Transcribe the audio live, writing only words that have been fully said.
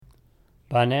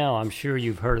By now, I'm sure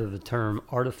you've heard of the term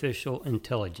artificial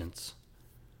intelligence.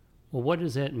 Well, what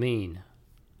does that mean?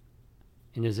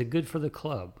 And is it good for the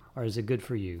club, or is it good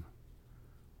for you?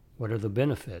 What are the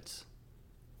benefits?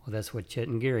 Well, that's what Chet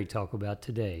and Gary talk about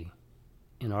today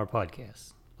in our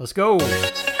podcast. Let's go!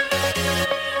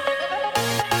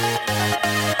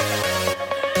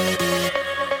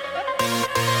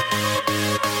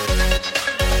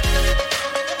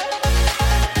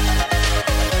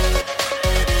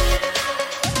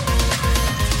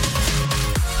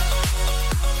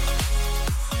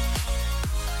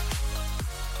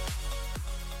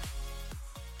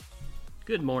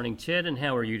 Good morning, Chet, and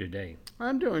how are you today?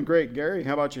 I'm doing great, Gary.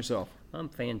 How about yourself? I'm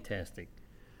fantastic.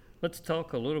 Let's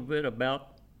talk a little bit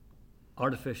about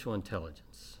artificial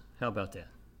intelligence. How about that?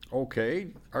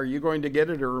 Okay. Are you going to get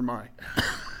it or am I? I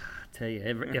tell you,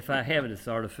 if I have it, it's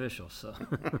artificial, so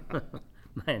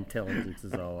my intelligence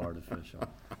is all artificial.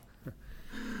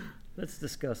 Let's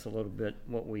discuss a little bit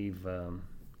what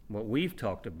we've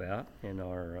talked about in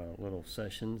our little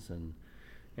sessions and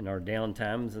in our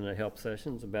downtimes and the help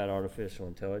sessions about artificial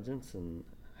intelligence and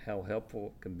how helpful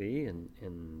it can be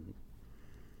and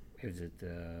is it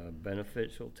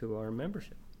beneficial to our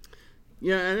membership?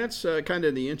 Yeah, and that's kind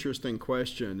of the interesting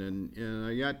question, and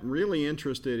I got really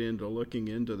interested into looking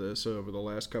into this over the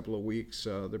last couple of weeks.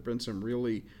 There have been some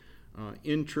really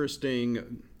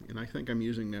interesting, and I think I'm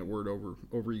using that word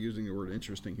overusing the word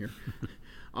interesting here,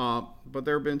 but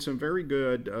there have been some very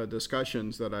good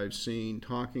discussions that I've seen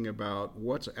talking about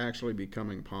what's actually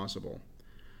becoming possible.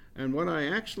 And what I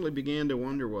actually began to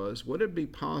wonder was, would it be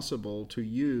possible to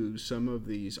use some of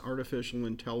these artificial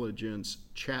intelligence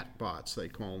chatbots, they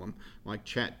call them, like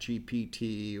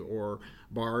ChatGPT or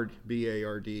Bard,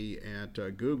 B-A-R-D,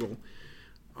 at Google,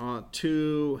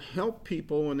 to help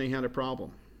people when they had a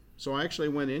problem? So I actually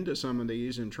went into some of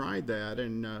these and tried that,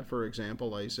 and for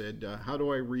example, I said, how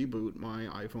do I reboot my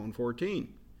iPhone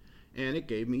 14? And it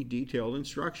gave me detailed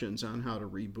instructions on how to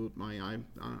reboot my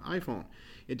iPhone.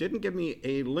 It didn't give me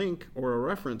a link or a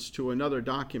reference to another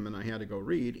document I had to go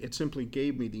read. It simply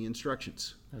gave me the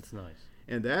instructions. That's nice.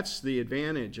 And that's the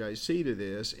advantage I see to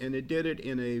this, and it did it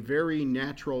in a very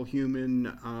natural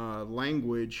human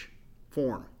language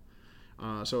form.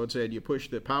 So it said you push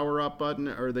the power up button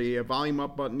or the volume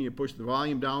up button, you push the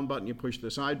volume down button, you push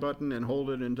the side button and hold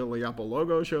it until the Apple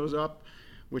logo shows up,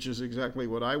 which is exactly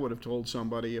what I would have told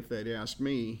somebody if they'd asked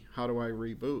me, how do I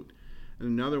reboot? And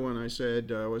another one I said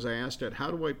was I asked it,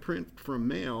 how do I print from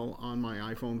mail on my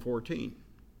iPhone 14?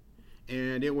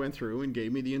 And it went through and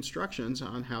gave me the instructions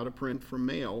on how to print from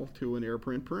mail to an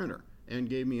AirPrint printer and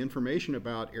gave me information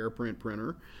about AirPrint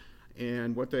printer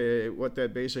and what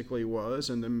that basically was,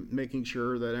 and then making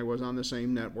sure that I was on the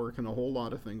same network and a whole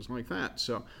lot of things like that.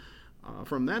 So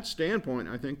from that standpoint,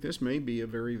 I think this may be a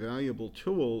very valuable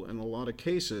tool in a lot of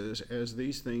cases as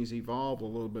these things evolve a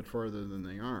little bit further than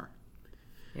they are.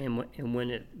 And when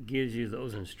it gives you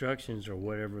those instructions or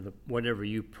whatever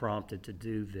you prompted to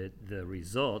do, that the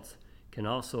results can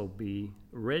also be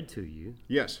read to you.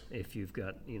 Yes. If you've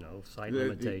got sight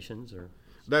limitations or.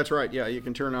 That's right. Yeah, you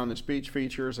can turn on the speech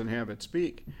features and have it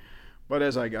speak. But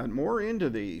as I got more into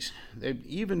these,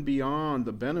 even beyond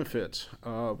the benefits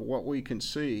of what we can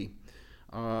see,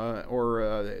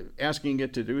 or asking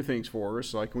it to do things for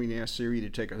us, like we can ask Siri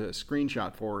to take a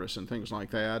screenshot for us and things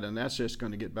like that, and that's just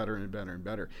going to get better and better and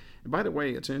better. And by the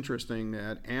way, it's interesting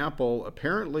that Apple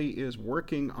apparently is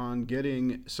working on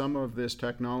getting some of this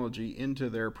technology into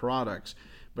their products,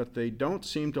 but they don't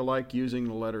seem to like using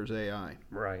the letters AI.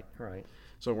 Right.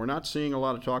 So we're not seeing a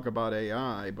lot of talk about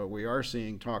AI, but we are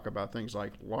seeing talk about things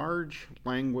like large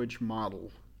language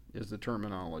model is the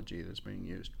terminology that's being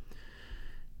used.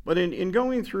 But in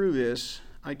going through this,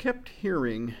 I kept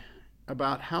hearing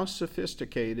about how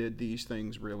sophisticated these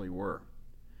things really were.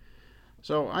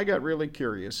 So I got really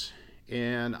curious,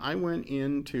 and I went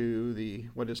into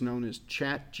what is known as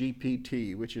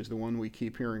ChatGPT, which is the one we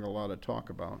keep hearing a lot of talk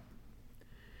about.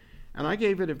 And I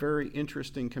gave it a very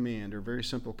interesting command, or very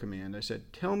simple command. I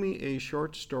said, tell me a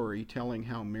short story telling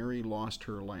how Mary lost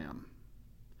her lamb.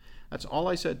 That's all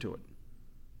I said to it.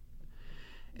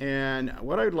 And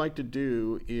what I'd like to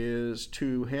do is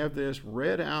to have this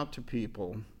read out to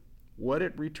people, what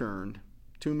it returned,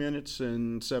 2 minutes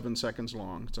and 7 seconds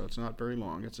long, so it's not very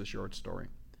long, it's a short story.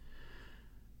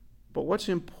 But what's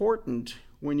important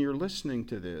when you're listening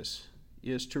to this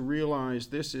is to realize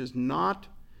this is not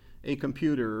a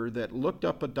computer that looked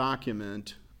up a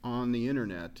document on the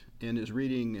internet and is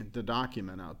reading the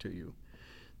document out to you.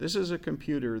 This is a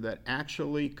computer that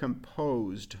actually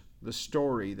composed the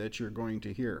story that you're going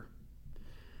to hear.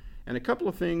 And a couple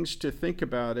of things to think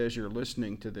about as you're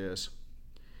listening to this.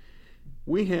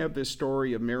 We have this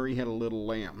story of Mary Had a Little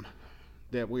Lamb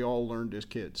that we all learned as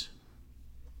kids.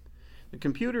 The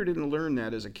computer didn't learn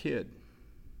that as a kid.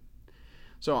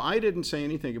 So I didn't say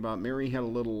anything about Mary had a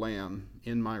little lamb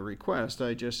in my request.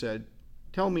 I just said,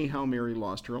 tell me how Mary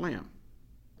lost her lamb.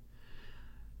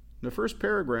 The first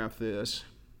paragraph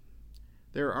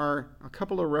there are a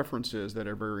couple of references that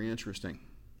are very interesting.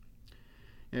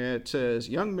 It says,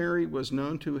 young Mary was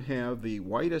known to have the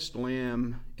whitest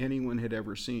lamb anyone had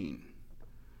ever seen.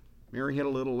 Mary had a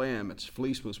little lamb. Its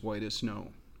fleece was white as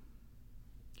snow.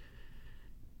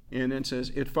 And then it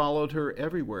says, it followed her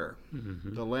everywhere.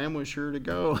 Mm-hmm. The lamb was sure to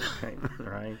go.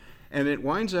 Right. And it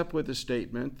winds up with a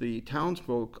statement. The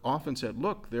townsfolk often said,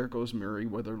 look, there goes Mary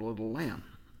with her little lamb.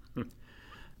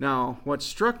 Now, what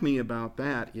struck me about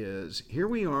that is, here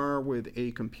we are with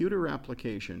a computer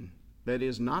application that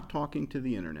is not talking to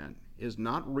the internet, is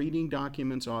not reading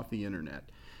documents off the internet,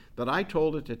 that I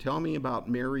told it to tell me about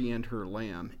Mary and her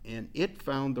lamb, and it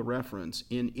found the reference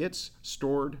in its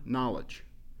stored knowledge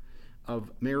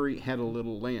of Mary had a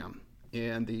little lamb.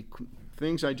 And the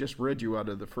things I just read you out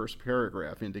of the first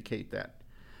paragraph indicate that.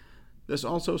 This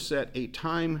also set a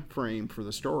time frame for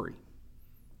the story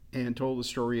and told the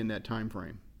story in that time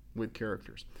frame with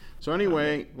characters. So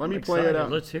anyway, let me play it out.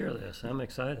 Let's hear this. I'm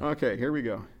excited. Okay, here we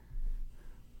go.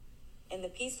 In the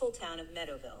peaceful town of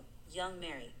Meadowville, young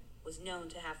Mary was known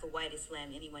to have the whitest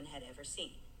lamb anyone had ever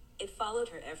seen. It followed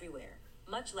her everywhere,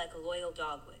 much like a loyal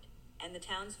dog would, and the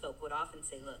townsfolk would often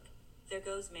say, look, there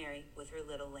goes Mary with her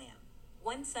little lamb.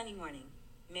 One sunny morning,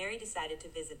 Mary decided to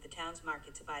visit the town's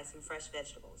market to buy some fresh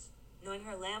vegetables. Knowing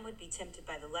her lamb would be tempted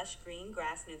by the lush green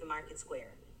grass near the market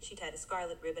square, she tied a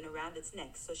scarlet ribbon around its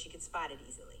neck so she could spot it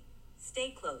easily. Stay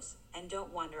close and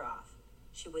don't wander off,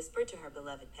 she whispered to her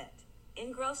beloved pet.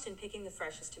 Engrossed in picking the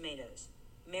freshest tomatoes,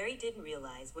 Mary didn't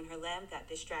realize when her lamb got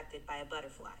distracted by a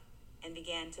butterfly and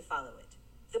began to follow it.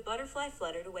 The butterfly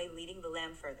fluttered away, leading the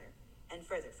lamb further and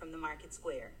further from the market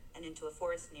square and into a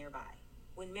forest nearby.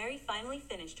 When Mary finally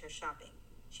finished her shopping,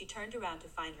 she turned around to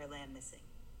find her lamb missing.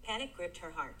 Panic gripped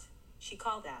her heart. She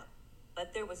called out,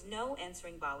 but there was no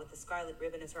answering bell. With the scarlet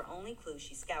ribbon as her only clue,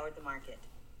 she scoured the market,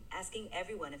 asking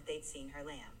everyone if they'd seen her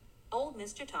lamb. Old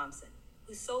Mr. Thompson,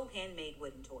 who sold handmade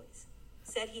wooden toys,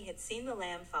 said he had seen the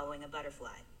lamb following a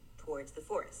butterfly towards the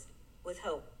forest. With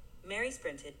hope, Mary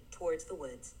sprinted towards the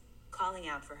woods, calling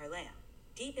out for her lamb.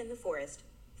 Deep in the forest,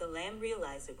 the lamb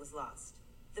realized it was lost.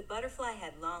 The butterfly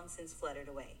had long since fluttered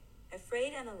away.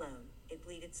 Afraid and alone, it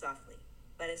bleated softly.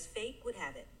 But as fate would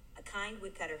have it, a kind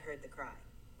woodcutter heard the cry.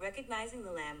 Recognizing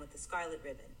the lamb with the scarlet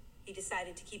ribbon, he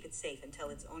decided to keep it safe until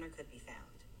its owner could be found.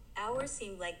 Hours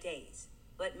seemed like days,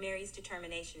 but Mary's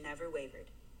determination never wavered.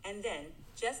 And then,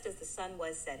 just as the sun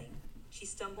was setting, she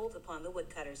stumbled upon the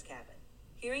woodcutter's cabin.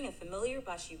 Hearing a familiar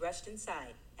buzz, she rushed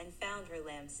inside and found her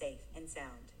lamb safe and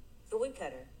sound. The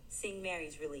woodcutter, seeing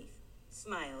Mary's relief,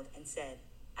 smiled and said,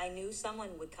 I knew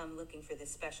someone would come looking for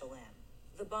this special lamb.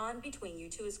 The bond between you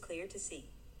two is clear to see.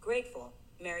 Grateful,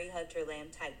 Mary hugged her lamb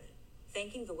tightly,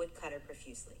 thanking the woodcutter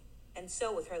profusely. And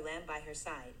so, with her lamb by her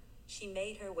side, she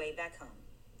made her way back home,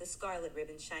 the scarlet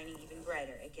ribbon shining even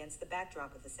brighter against the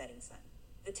backdrop of the setting sun.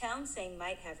 The town saying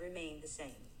might have remained the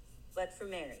same, but for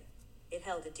Mary, it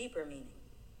held a deeper meaning,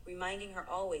 reminding her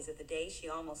always of the day she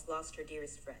almost lost her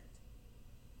dearest friend.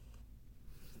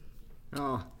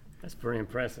 Oh, that's pretty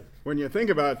impressive. When you think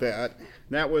about that,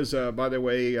 that was, by the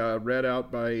way, read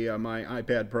out by my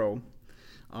iPad Pro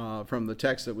from the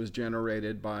text that was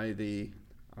generated by the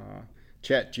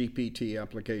Chet GPT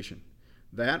application.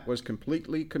 That was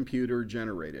completely computer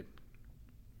generated.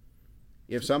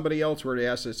 If somebody else were to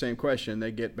ask the same question,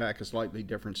 they'd get back a slightly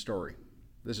different story.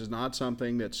 This is not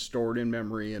something that's stored in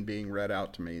memory and being read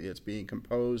out to me. It's being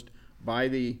composed by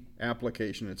the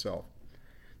application itself.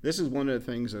 This is one of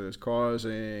the things that is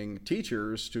causing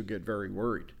teachers to get very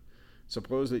worried.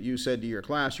 Suppose that you said to your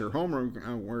class, your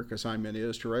homework assignment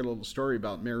is to write a little story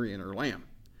about Mary and her lamb.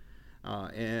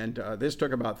 This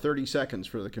took about 30 seconds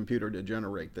for the computer to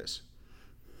generate this.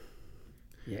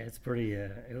 Yeah, it's pretty.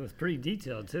 It was pretty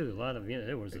detailed too. A lot of,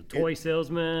 there was a toy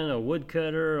salesman, a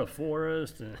woodcutter, a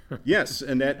forest. Yes,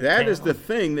 and that is the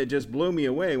thing that just blew me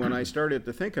away when I started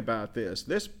to think about this.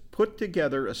 This put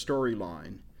together a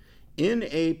storyline in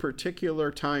a particular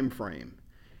time frame,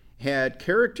 had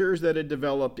characters that had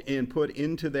developed and put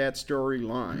into that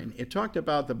storyline. It talked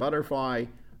about the butterfly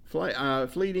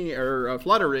fleeting or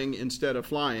fluttering instead of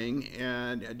flying,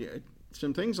 and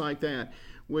some things like that,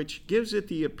 which gives it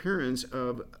the appearance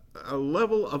of a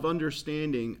level of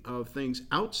understanding of things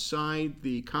outside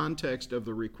the context of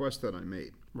the request that I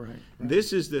made. Right.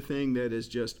 This is the thing that is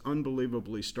just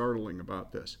unbelievably startling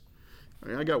about this.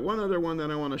 I got one other one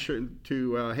that I want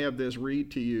to have this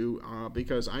read to you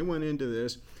because I went into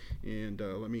this, and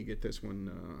let me get this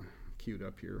one queued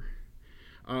up here.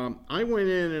 I went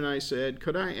in and I said,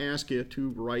 could I ask you to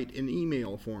write an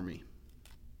email for me?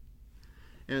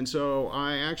 And so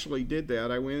I actually did that.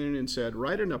 I went in and said,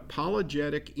 write an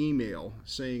apologetic email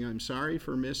saying I'm sorry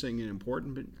for missing an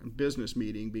important business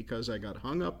meeting because I got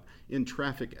hung up in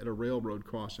traffic at a railroad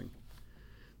crossing.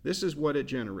 This is what it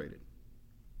generated.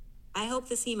 I hope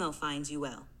this email finds you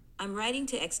well. I'm writing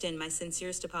to extend my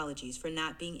sincerest apologies for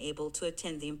not being able to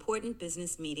attend the important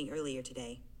business meeting earlier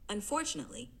today.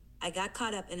 Unfortunately, I got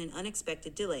caught up in an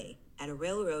unexpected delay at a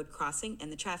railroad crossing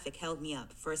and the traffic held me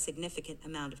up for a significant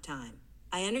amount of time.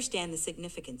 I understand the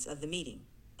significance of the meeting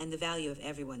and the value of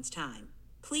everyone's time.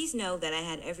 Please know that I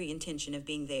had every intention of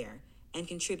being there and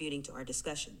contributing to our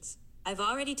discussions. I've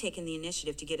already taken the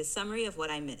initiative to get a summary of what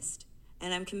I missed,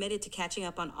 and I'm committed to catching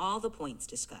up on all the points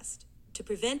discussed. To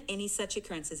prevent any such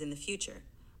occurrences in the future,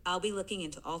 I'll be looking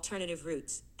into alternative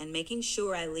routes and making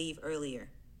sure I leave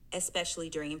earlier, especially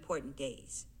during important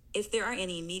days. If there are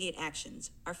any immediate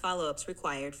actions or follow-ups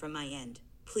required from my end,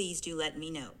 please do let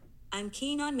me know. I'm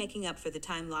keen on making up for the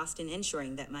time lost in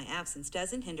ensuring that my absence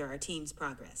doesn't hinder our team's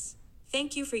progress.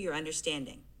 Thank you for your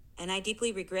understanding, and I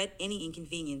deeply regret any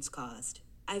inconvenience caused.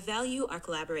 I value our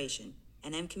collaboration,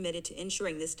 and I'm committed to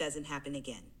ensuring this doesn't happen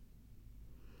again.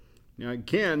 Now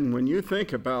again, when you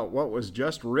think about what was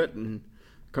just written,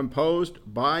 composed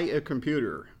by a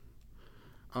computer,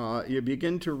 you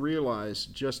begin to realize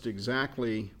just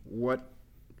exactly what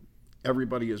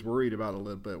everybody is worried about a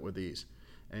little bit with these.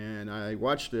 And I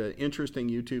watched an interesting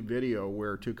YouTube video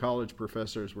where two college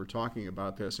professors were talking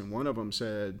about this, and one of them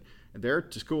said their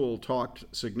school talked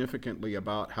significantly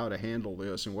about how to handle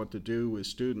this and what to do with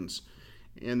students.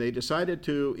 And they decided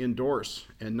to endorse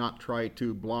and not try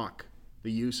to block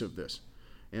the use of this.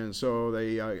 And so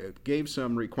they gave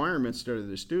some requirements to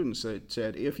the students that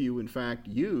said if you in fact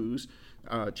use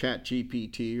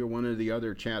ChatGPT or one of the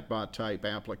other chatbot type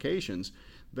applications,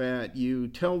 that you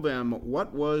tell them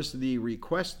what was the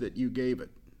request that you gave it,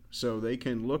 so they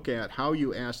can look at how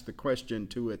you asked the question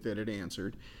to it that it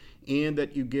answered, and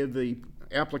that you give the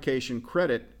application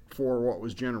credit for what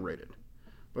was generated.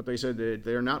 But they said that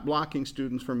they're not blocking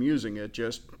students from using it,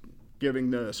 just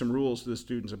giving some rules to the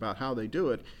students about how they do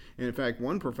it. And in fact,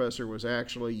 one professor was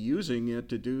actually using it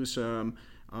to do some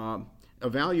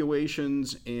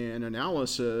evaluations and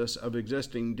analysis of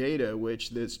existing data, which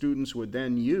the students would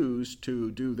then use to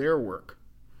do their work.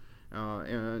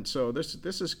 And so this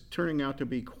is turning out to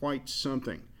be quite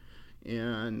something.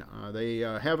 And they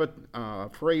have a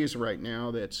phrase right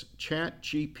now that's Chat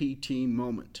GPT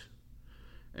moment.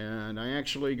 And I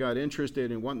actually got interested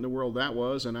in what in the world that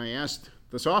was, and I asked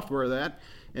the software that,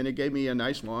 and it gave me a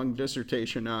nice long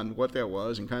dissertation on what that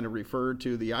was and kind of referred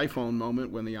to the iPhone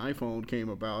moment when the iPhone came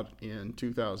about in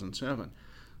 2007.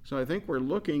 So I think we're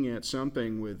looking at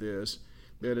something with this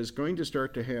that is going to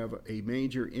start to have a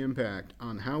major impact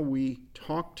on how we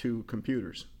talk to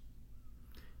computers.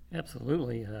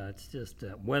 Absolutely. It's just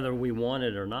whether we want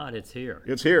it or not, it's here.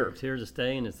 It's here. It's here to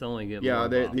stay, and it's only getting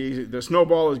more. Yeah, the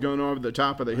snowball is going over the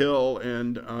top of the hill,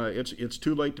 and it's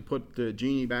too late to put the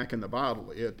genie back in the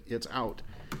bottle. It's out.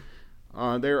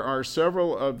 There are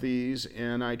several of these,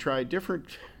 and I tried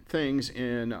different things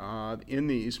in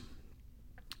these.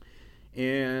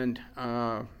 And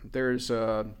there's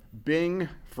Bing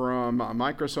from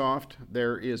Microsoft.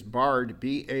 There is Bard,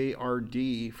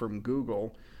 B-A-R-D, from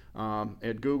Google.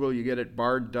 At Google, you get it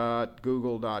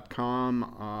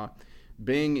bard.google.com.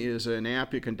 Bing is an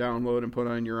app you can download and put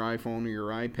on your iPhone or your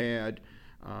iPad.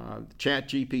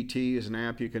 ChatGPT is an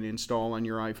app you can install on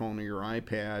your iPhone or your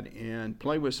iPad and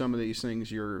play with some of these things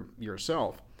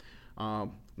yourself.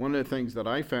 One of the things that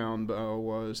I found, though,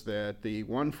 was that the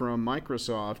one from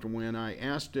Microsoft, when I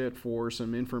asked it for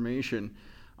some information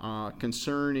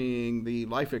concerning the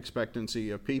life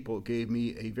expectancy of people, gave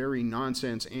me a very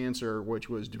nonsense answer, which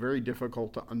was very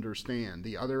difficult to understand.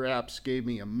 The other apps gave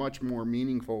me a much more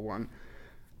meaningful one.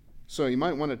 So you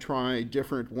might want to try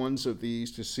different ones of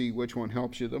these to see which one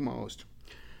helps you the most.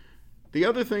 The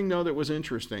other thing, though, that was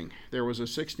interesting, there was a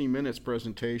 60 Minutes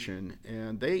presentation,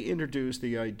 and they introduced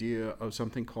the idea of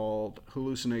something called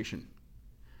hallucination.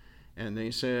 And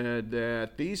they said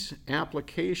that these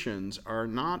applications are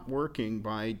not working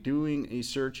by doing a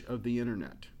search of the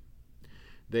internet.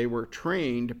 They were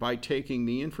trained by taking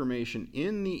the information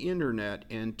in the internet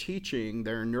and teaching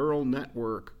their neural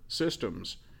network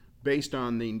systems based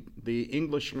on the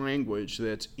English language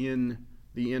that's in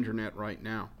the internet right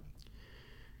now.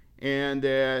 And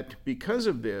that because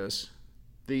of this,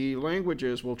 the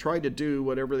languages will try to do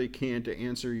whatever they can to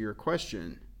answer your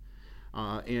question.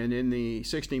 And in the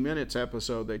 60 Minutes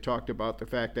episode, they talked about the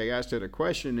fact they asked it a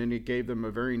question and it gave them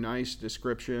a very nice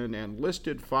description and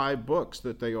listed 5 books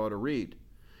that they ought to read.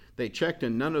 They checked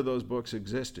and none of those books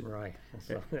existed. Right.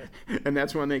 And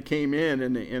that's when they came in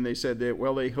and they said that,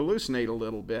 well, they hallucinate a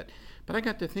little bit. But I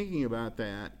got to thinking about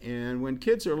that. And when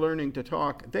kids are learning to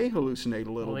talk, they hallucinate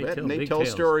a little bit and they tell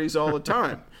stories all the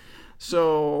time.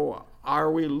 So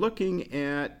are we looking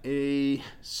at a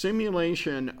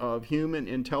simulation of human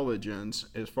intelligence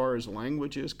as far as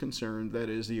language is concerned that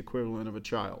is the equivalent of a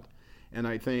child? And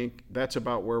I think that's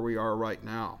about where we are right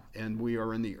now. And we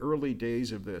are in the early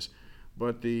days of this.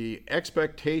 But the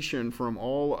expectation from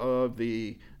all of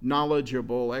the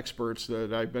knowledgeable experts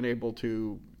that I've been able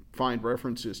to find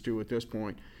references to at this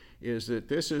point is that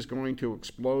this is going to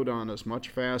explode on us much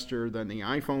faster than the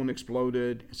iPhone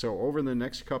exploded. So over the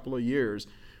next couple of years,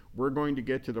 we're going to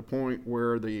get to the point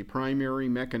where the primary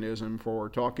mechanism for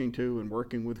talking to and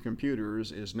working with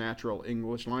computers is natural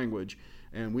English language,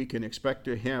 and we can expect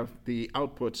to have the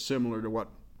outputs similar to what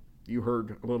you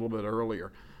heard a little bit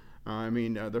earlier.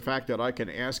 The fact that I can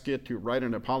ask it to write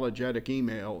an apologetic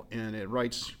email and it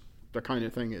writes the kind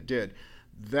of thing it did,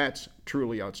 that's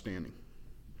truly outstanding.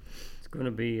 It's going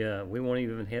to be, we won't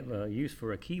even have a use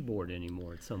for a keyboard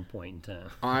anymore at some point in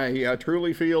time. I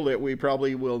truly feel that we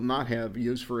probably will not have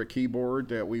use for a keyboard,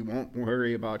 that we won't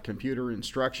worry about computer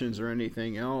instructions or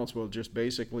anything else. We'll just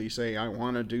basically say, I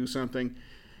want to do something.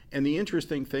 And the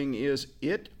interesting thing is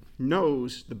it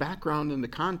knows the background and the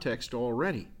context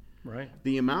already. Right.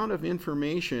 The amount of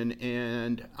information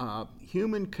and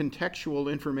human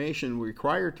contextual information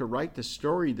required to write the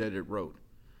story that it wrote.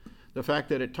 The fact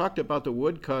that it talked about the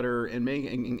woodcutter and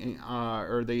making,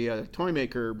 or the toy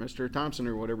maker, Mr. Thompson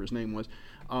or whatever his name was,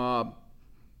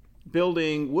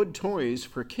 building wood toys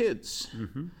for kids.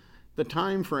 Mm-hmm. The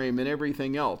time frame and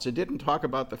everything else. It didn't talk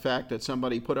about the fact that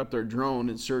somebody put up their drone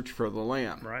and searched for the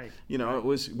lamb. Right.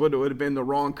 It would have been the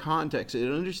wrong context.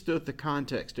 It understood the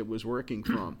context it was working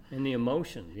from. And the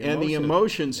emotion. The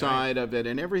emotion side of it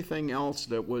and everything else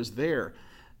that was there.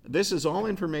 This is all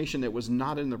information that was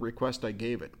not in the request I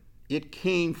gave it. It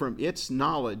came from its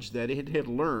knowledge that it had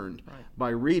learned by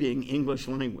reading English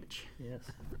language. Yes.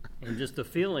 And just the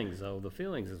feelings, though. The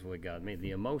feelings is what got me.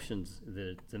 The emotions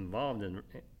that's involved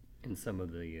in some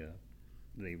of the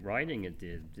writing it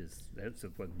did, that's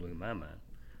what blew my mind.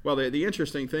 Well, the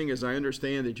interesting thing is I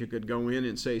understand that you could go in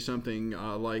and say something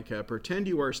like, pretend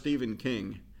you are Stephen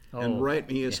King and write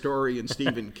me a story in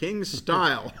Stephen King's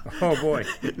style. Oh, boy.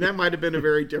 That might have been a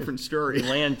very different story.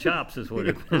 Lamb chops is what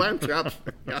it was. Lamb chops,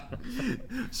 yeah.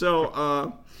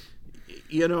 So,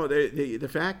 the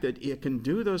fact that it can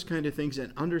do those kind of things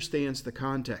and understands the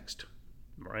context.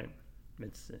 Right.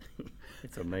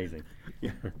 It's amazing.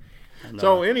 Yeah.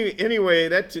 So anyway,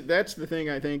 that's the thing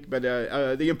I think. But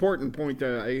the important point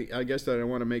I guess that I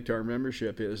want to make to our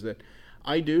membership is that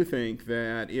I do think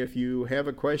that if you have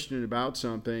a question about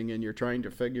something and you're trying to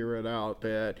figure it out,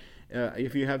 that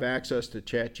if you have access to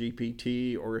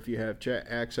ChatGPT or if you have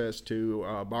access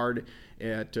to Bard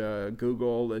at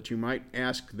Google, that you might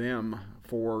ask them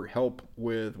for help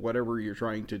with whatever you're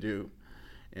trying to do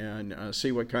and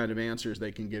see what kind of answers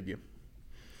they can give you.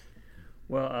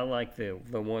 Well, I like the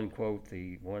one quote,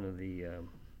 one of the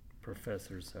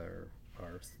professors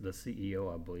or the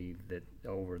CEO, I believe, that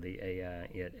over the AI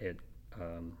at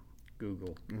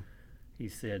Google, he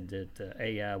said that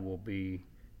AI will be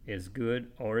as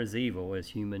good or as evil as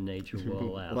human nature will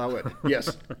allow. Allow it,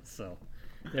 yes. So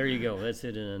there you go. That's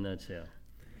it in a nutshell.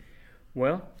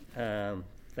 Well,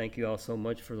 thank you all so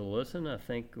much for the listen. I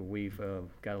think we've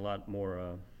got a lot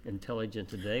more intelligent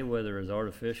today, whether it's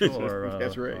artificial or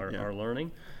That's right, our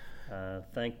learning.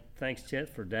 Thanks, Chet,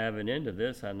 for diving into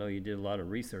this. I know you did a lot of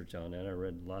research on that. I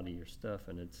read a lot of your stuff,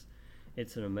 and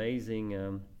it's an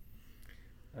amazing,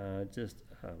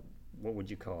 what would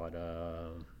you call it?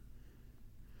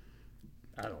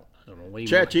 I don't know.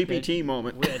 ChatGPT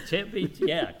moment.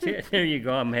 Yeah, Chat, there you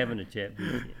go. I'm having a chat.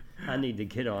 I need to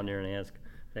get on there and ask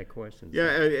that question.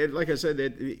 Yeah, like I said,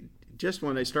 just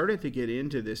when I started to get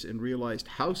into this and realized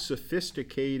how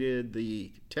sophisticated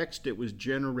the text it was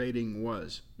generating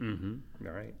was. Mm-hmm.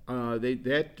 All right.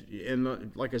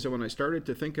 And like I said, when I started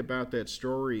to think about that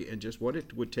story and just what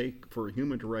it would take for a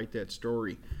human to write that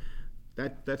story,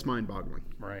 that's mind-boggling.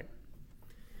 Right.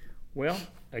 Well,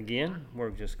 again, we're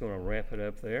just going to wrap it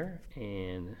up there.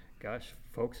 And gosh,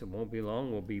 folks, it won't be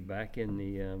long. We'll be back in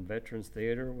the Veterans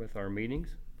Theater with our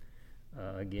meetings.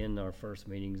 Again, our first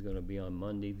meeting is going to be on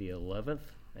Monday the 11th,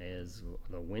 as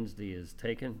the Wednesday is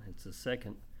taken. It's the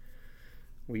second.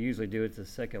 We usually do it the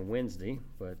second Wednesday,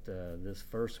 but this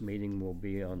first meeting will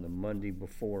be on the Monday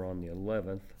before, on the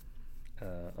 11th.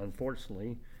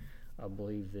 Unfortunately, I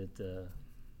believe that the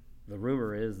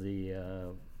rumor is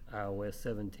the iOS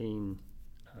 17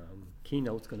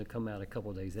 keynote's going to come out a couple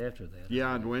of days after that. Yeah,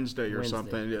 on Wednesday or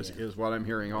something is what I'm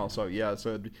hearing also. Yeah,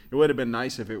 so it would have been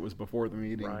nice if it was before the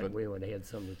meeting. Right, but we would have had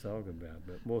something to talk about,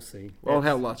 but we'll see. We'll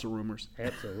have lots of rumors.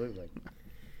 Absolutely.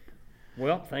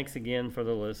 Well, thanks again for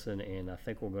the listen, and I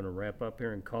think we're going to wrap up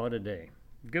here and call it a day.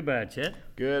 Goodbye, Chet.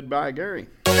 Goodbye, Gary.